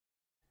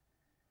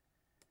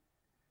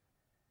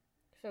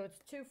So it's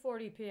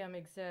 2:40 p.m.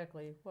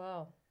 exactly.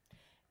 Wow.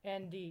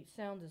 And the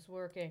sound is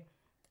working.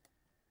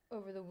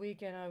 Over the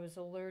weekend, I was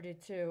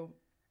alerted to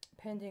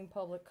pending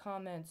public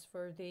comments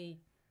for the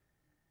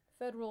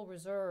Federal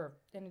Reserve,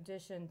 in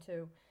addition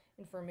to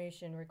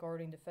information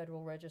regarding the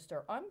Federal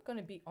Register. I'm going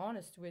to be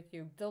honest with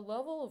you. The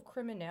level of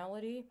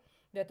criminality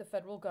that the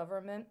federal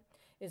government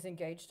is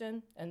engaged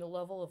in, and the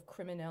level of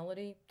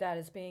criminality that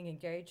is being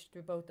engaged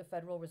through both the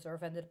Federal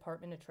Reserve and the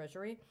Department of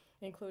Treasury,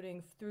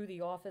 including through the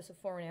Office of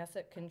Foreign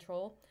Asset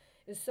Control,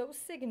 is so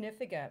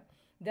significant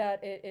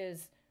that it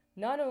is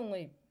not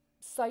only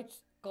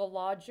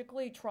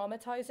psychologically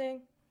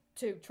traumatizing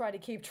to try to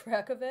keep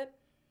track of it,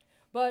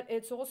 but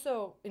it's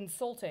also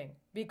insulting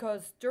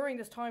because during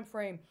this time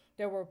frame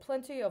there were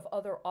plenty of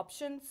other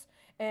options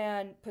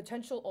and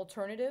potential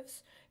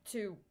alternatives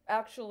to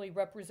actually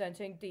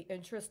representing the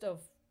interest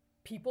of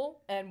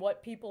people and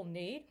what people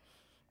need.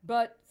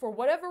 But for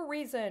whatever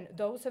reason,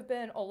 those have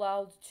been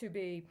allowed to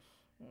be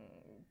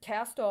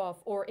cast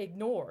off or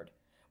ignored,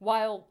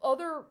 while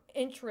other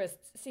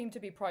interests seem to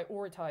be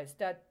prioritized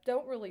that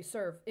don't really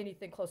serve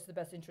anything close to the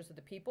best interest of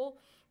the people.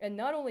 And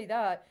not only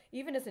that,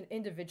 even as an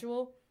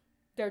individual,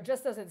 there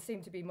just doesn't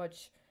seem to be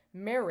much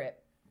merit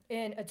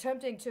in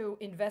attempting to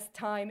invest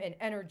time and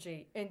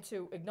energy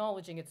into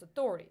acknowledging its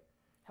authority.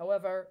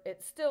 However,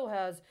 it still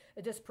has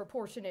a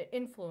disproportionate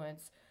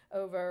influence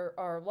over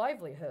our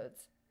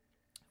livelihoods.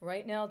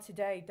 Right now,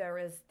 today, there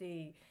is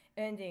the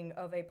ending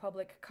of a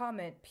public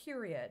comment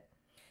period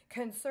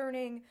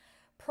concerning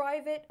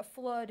private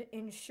flood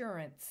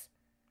insurance.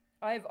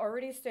 I've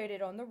already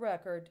stated on the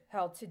record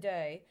how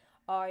today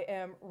I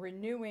am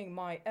renewing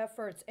my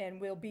efforts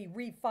and will be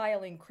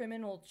refiling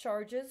criminal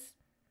charges.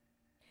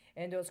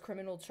 And those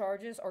criminal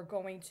charges are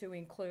going to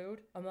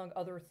include, among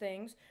other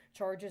things,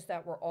 charges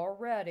that were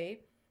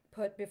already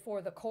put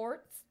before the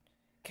courts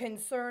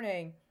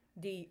concerning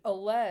the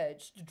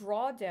alleged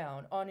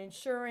drawdown on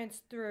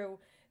insurance through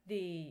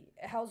the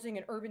Housing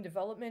and Urban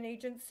Development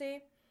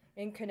Agency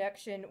in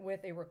connection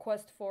with a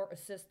request for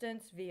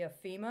assistance via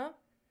FEMA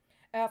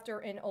after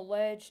an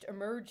alleged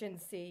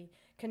emergency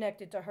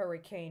connected to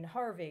Hurricane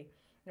Harvey.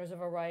 There's a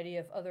variety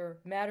of other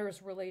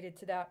matters related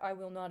to that I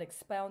will not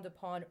expound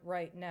upon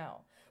right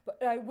now.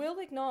 But I will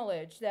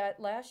acknowledge that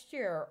last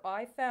year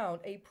I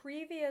found a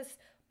previous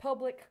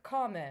public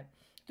comment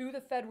through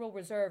the Federal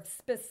Reserve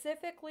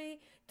specifically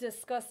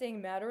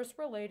discussing matters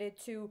related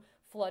to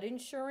flood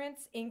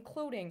insurance,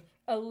 including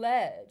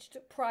alleged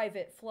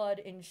private flood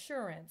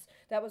insurance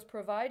that was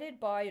provided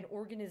by an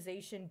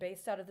organization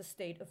based out of the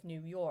state of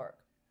New York.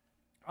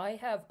 I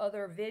have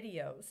other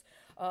videos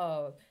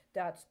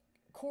that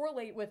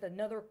correlate with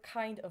another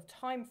kind of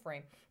time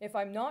frame. If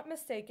I'm not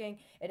mistaken,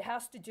 it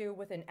has to do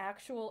with an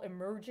actual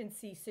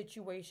emergency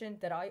situation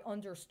that I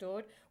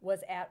understood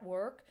was at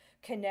work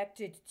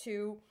connected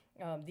to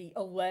the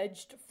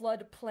alleged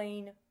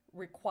floodplain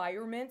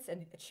requirements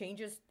and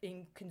changes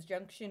in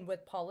conjunction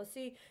with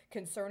policy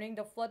concerning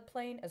the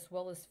floodplain as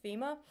well as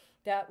FEMA.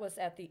 That was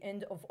at the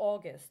end of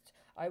August.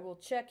 I will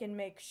check and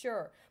make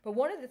sure. But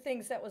one of the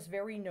things that was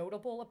very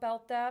notable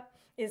about that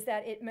is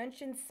that it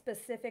mentioned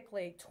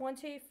specifically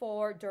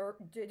 24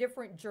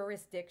 different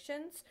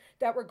jurisdictions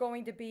that were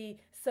going to be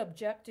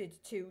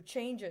subjected to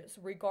changes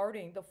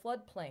regarding the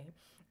floodplain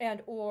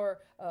and or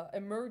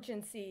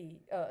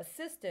emergency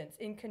assistance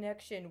in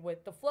connection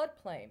with the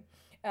floodplain.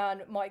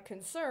 And my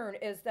concern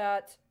is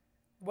that,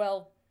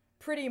 well,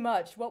 pretty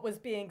much what was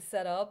being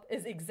set up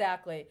is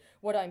exactly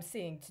what I'm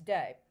seeing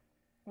today,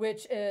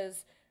 which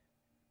is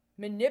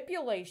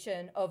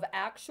manipulation of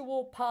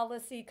actual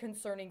policy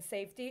concerning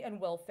safety and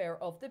welfare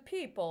of the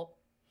people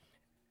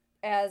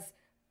as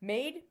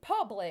made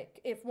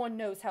public, if one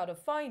knows how to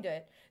find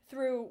it,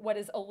 through what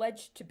is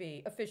alleged to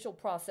be official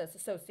process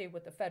associated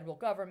with the federal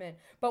government,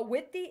 but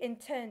with the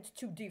intent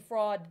to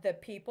defraud the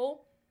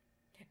people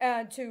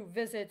and to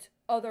visit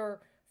other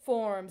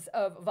forms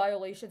of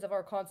violations of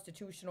our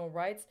constitutional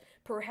rights,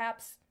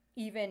 perhaps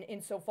even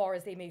insofar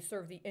as they may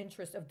serve the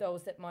interest of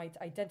those that might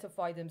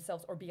identify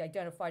themselves or be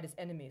identified as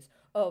enemies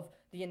of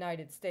the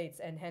United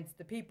States, and hence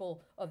the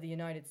people of the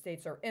United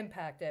States are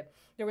impacted.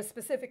 There were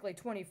specifically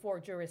 24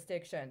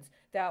 jurisdictions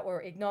that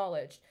were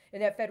acknowledged in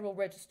that Federal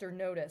Register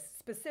notice,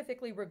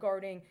 specifically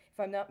regarding, if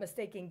I'm not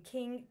mistaken,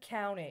 King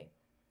County,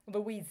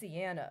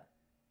 Louisiana.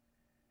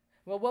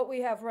 Well, what we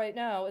have right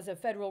now is a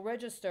Federal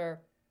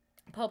Register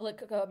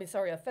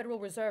a Federal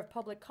Reserve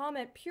public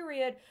comment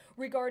period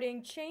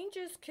regarding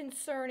changes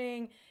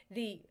concerning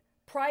the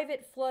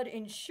private flood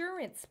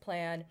insurance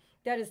plan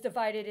that is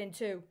divided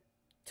into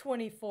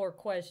 24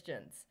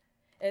 questions.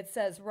 It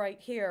says right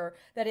here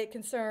that it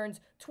concerns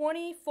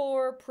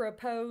 24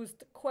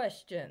 proposed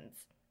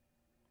questions.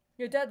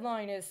 Your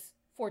deadline is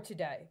for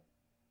today.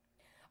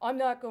 I'm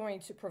not going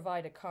to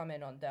provide a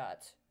comment on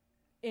that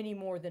any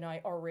more than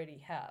I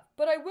already have.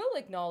 But I will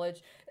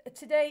acknowledge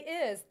today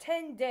is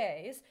 10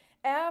 days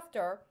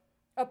after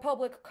a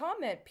public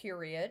comment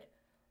period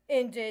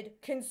ended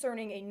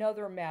concerning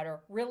another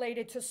matter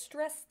related to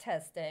stress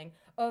testing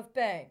of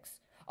banks.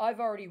 I've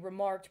already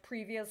remarked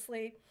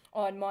previously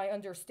on my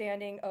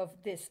understanding of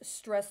this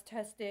stress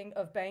testing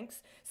of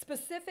banks,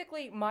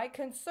 specifically my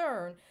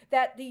concern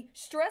that the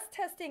stress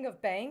testing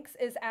of banks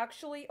is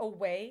actually a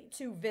way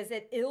to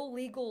visit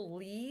illegal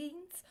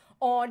liens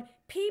on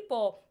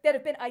people that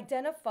have been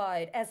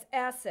identified as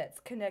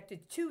assets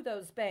connected to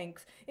those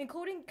banks,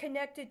 including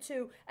connected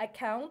to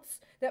accounts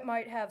that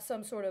might have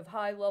some sort of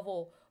high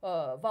level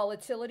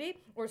volatility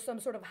or some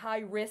sort of high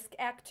risk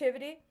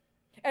activity.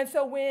 And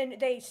so when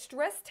they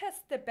stress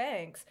test the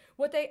banks,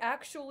 what they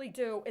actually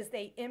do is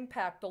they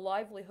impact the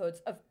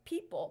livelihoods of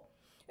people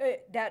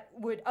that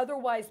would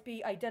otherwise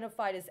be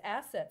identified as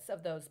assets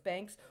of those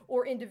banks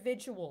or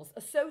individuals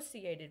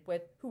associated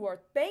with who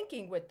are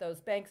banking with those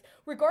banks,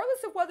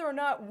 regardless of whether or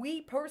not we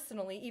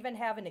personally even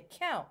have an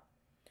account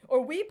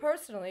or we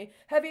personally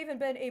have even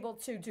been able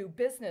to do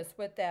business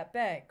with that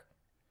bank.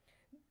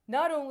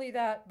 Not only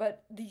that,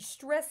 but the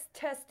stress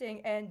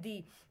testing and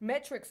the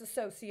metrics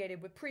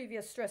associated with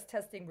previous stress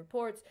testing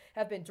reports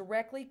have been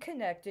directly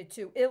connected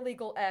to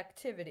illegal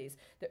activities.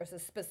 There's a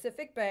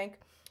specific bank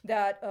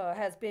that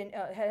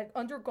had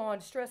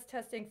undergone stress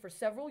testing for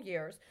several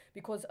years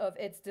because of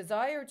its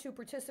desire to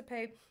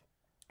participate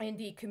in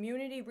the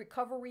Community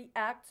Recovery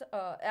Act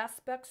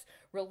aspects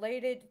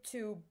related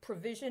to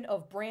provision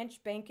of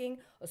branch banking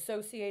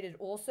associated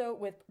also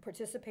with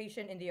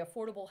participation in the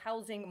affordable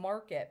housing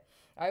market.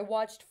 I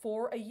watched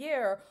for a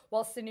year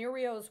while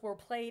scenarios were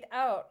played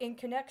out in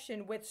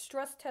connection with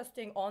stress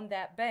testing on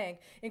that bank,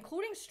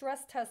 including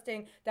stress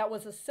testing that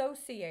was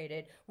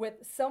associated with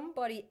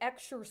somebody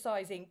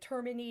exercising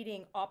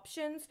terminating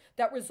options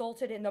that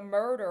resulted in the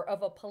murder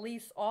of a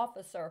police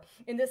officer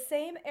in the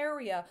same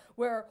area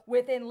where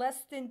within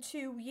less than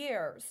 2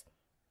 years,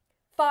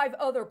 5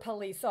 other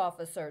police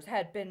officers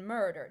had been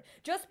murdered.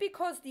 Just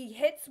because the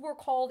hits were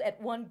called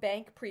at one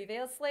bank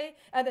previously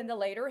and then the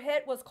later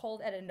hit was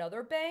called at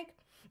another bank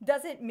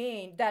doesn't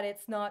mean that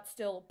it's not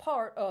still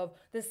part of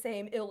the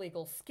same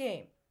illegal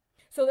scheme.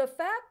 So the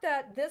fact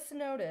that this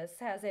notice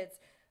has its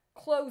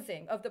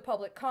closing of the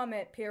public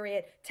comment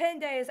period 10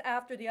 days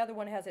after the other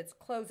one has its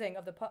closing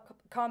of the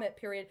comment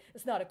period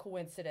is not a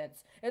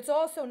coincidence. It's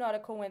also not a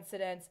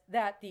coincidence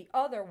that the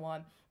other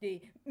one,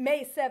 the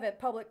May 7th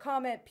public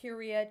comment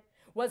period,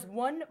 was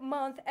 1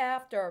 month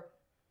after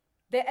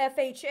the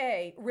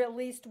FHA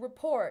released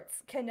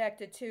reports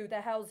connected to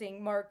the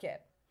housing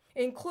market,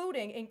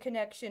 including in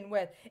connection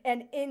with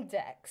an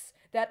index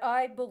that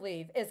I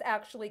believe is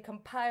actually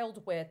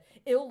compiled with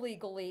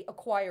illegally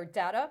acquired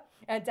data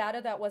and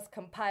data that was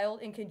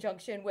compiled in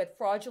conjunction with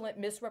fraudulent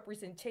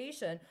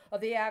misrepresentation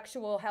of the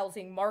actual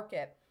housing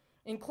market,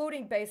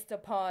 including based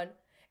upon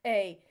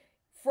a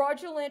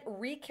fraudulent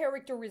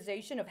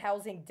recharacterization of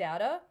housing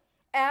data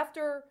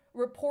after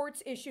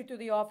reports issued through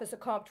the Office of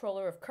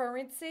Comptroller of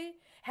Currency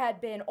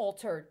had been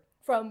altered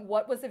from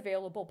what was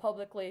available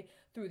publicly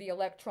through the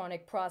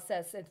electronic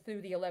process and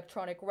through the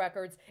electronic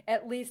records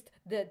at least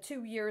the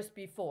 2 years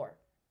before.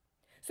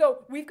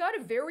 So we've got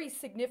a very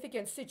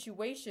significant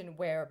situation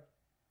where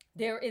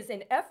there is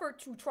an effort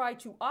to try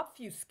to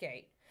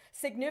obfuscate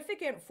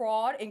significant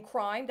fraud and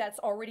crime that's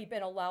already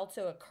been allowed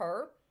to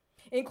occur,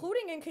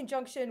 including in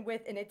conjunction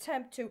with an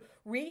attempt to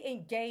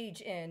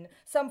re-engage in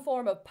some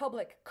form of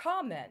public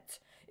comment.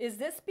 Is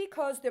this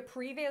because the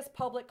previous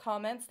public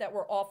comments that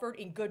were offered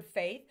in good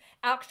faith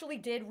actually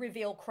did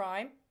reveal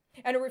crime,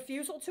 and a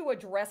refusal to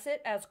address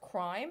it as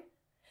crime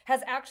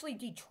has actually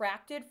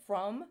detracted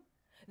from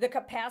the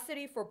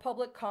capacity for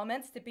public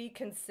comments to be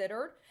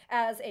considered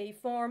as a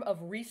form of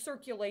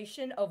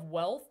recirculation of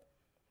wealth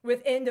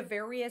within the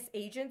various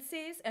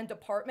agencies and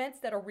departments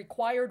that are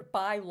required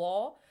by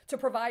law to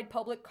provide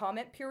public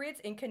comment periods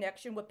in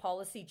connection with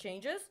policy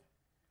changes?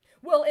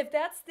 Well, if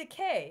that's the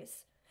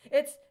case,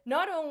 it's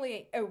not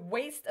only a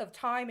waste of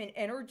time and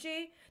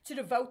energy to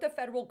devote the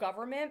federal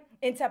government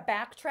into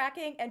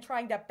backtracking and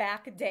trying to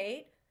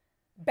backdate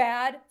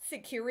bad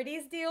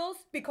securities deals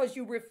because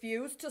you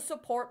refuse to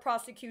support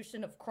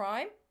prosecution of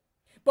crime,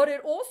 but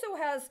it also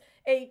has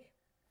a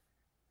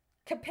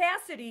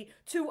capacity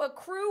to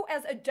accrue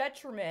as a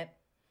detriment,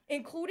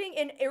 including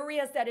in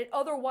areas that it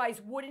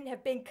otherwise wouldn't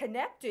have been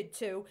connected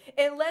to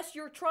unless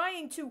you're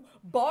trying to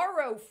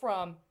borrow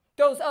from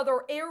those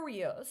other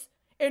areas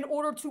in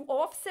order to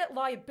offset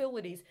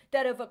liabilities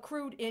that have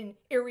accrued in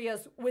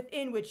areas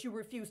within which you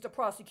refuse to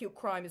prosecute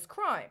crime as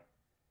crime.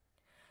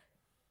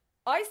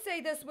 I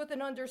say this with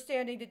an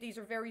understanding that these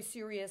are very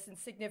serious and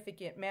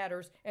significant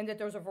matters and that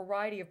there's a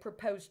variety of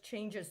proposed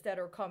changes that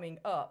are coming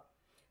up.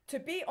 To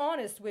be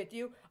honest with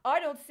you, I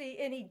don't see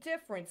any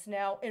difference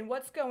now in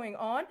what's going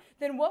on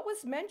than what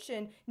was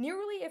mentioned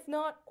nearly, if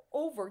not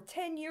over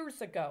 10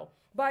 years ago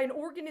by an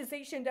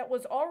organization that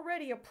was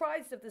already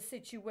apprised of the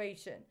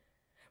situation.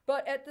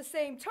 But at the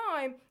same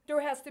time, there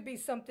has to be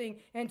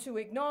something and to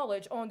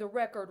acknowledge on the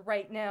record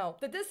right now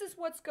that this is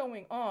what's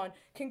going on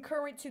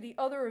concurrent to the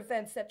other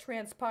events that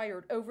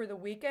transpired over the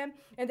weekend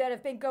and that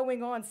have been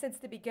going on since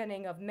the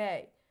beginning of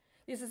May.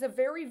 This is a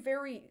very,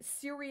 very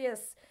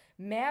serious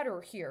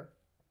matter here.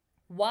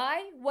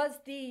 Why was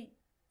the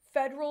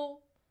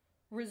Federal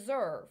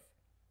Reserve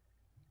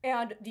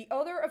and the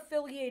other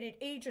affiliated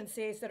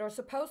agencies that are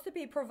supposed to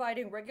be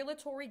providing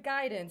regulatory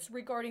guidance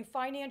regarding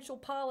financial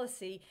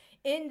policy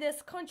in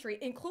this country,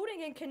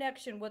 including in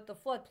connection with the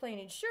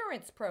floodplain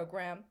insurance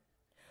program,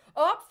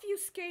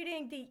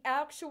 obfuscating the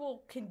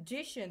actual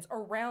conditions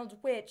around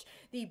which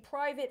the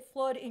private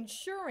flood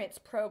insurance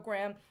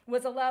program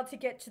was allowed to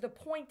get to the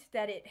point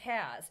that it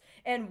has.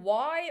 And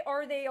why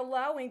are they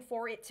allowing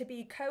for it to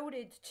be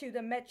coded to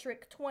the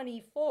metric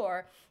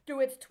 24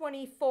 through its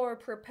 24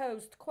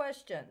 proposed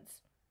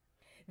questions?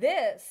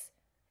 This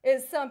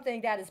is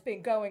something that has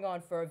been going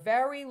on for a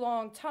very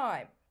long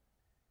time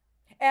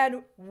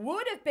and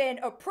would have been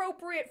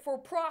appropriate for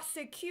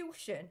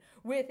prosecution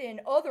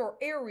within other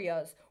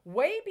areas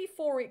way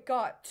before it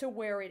got to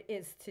where it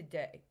is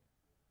today.